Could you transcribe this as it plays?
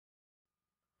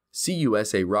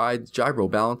CUSA Ride's Gyro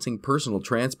Balancing Personal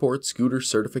Transport Scooter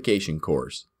Certification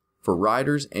Course for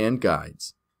riders and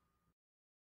guides.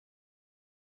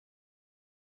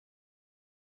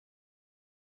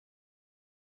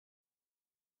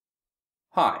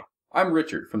 Hi, I'm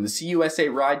Richard from the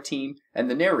CUSA Ride team and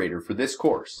the narrator for this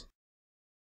course.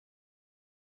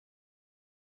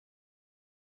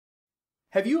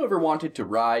 Have you ever wanted to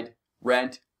ride,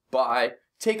 rent, buy,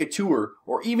 take a tour,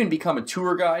 or even become a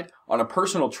tour guide on a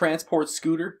personal transport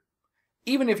scooter?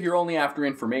 Even if you're only after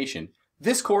information,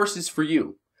 this course is for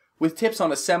you. With tips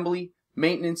on assembly,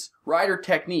 maintenance, rider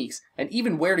techniques, and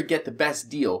even where to get the best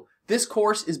deal, this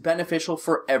course is beneficial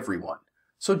for everyone.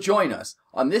 So join us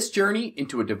on this journey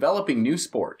into a developing new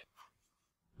sport.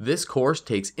 This course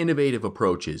takes innovative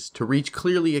approaches to reach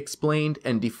clearly explained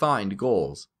and defined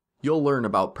goals. You'll learn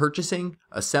about purchasing,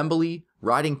 assembly,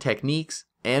 riding techniques,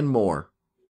 and more.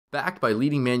 Backed by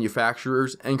leading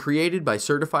manufacturers and created by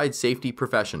certified safety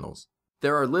professionals.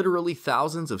 There are literally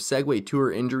thousands of Segway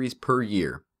tour injuries per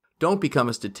year. Don't become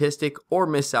a statistic or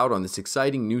miss out on this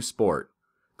exciting new sport.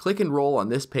 Click enroll on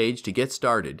this page to get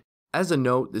started. As a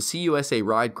note, the CUSA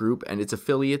Ride Group and its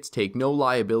affiliates take no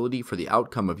liability for the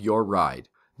outcome of your ride.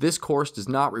 This course does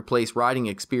not replace riding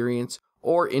experience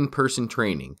or in-person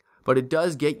training, but it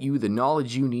does get you the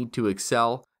knowledge you need to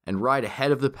excel and ride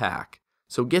ahead of the pack.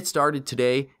 So get started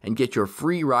today and get your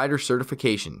free rider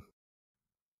certification.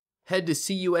 Head to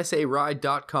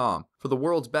CUSARide.com for the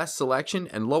world's best selection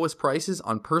and lowest prices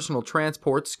on personal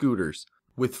transport scooters,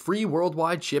 with free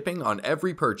worldwide shipping on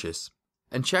every purchase.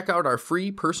 And check out our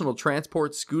free personal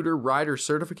transport scooter rider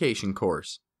certification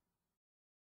course.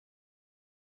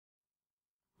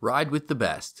 Ride with the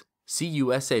best.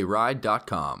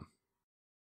 CUSARide.com